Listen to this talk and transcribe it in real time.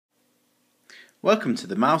Welcome to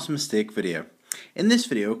the mouse mistake video. In this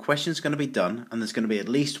video, a question is going to be done and there's going to be at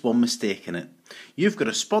least one mistake in it. You've got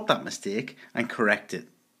to spot that mistake and correct it.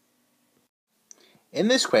 In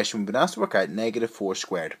this question, we've been asked to work out -4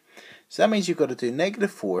 squared. So that means you've got to do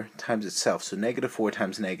 -4 times itself, so -4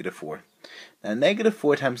 times -4. Now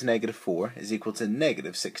 -4 times -4 is equal to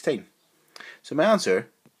 -16. So my answer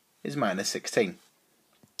is -16.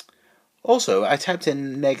 Also, I typed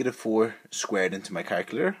in -4 squared into my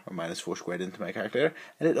calculator, or -4 squared into my calculator,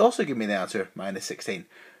 and it also gave me the answer -16.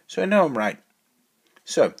 So I know I'm right.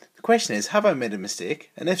 So, the question is, have I made a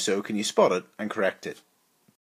mistake? And if so, can you spot it and correct it?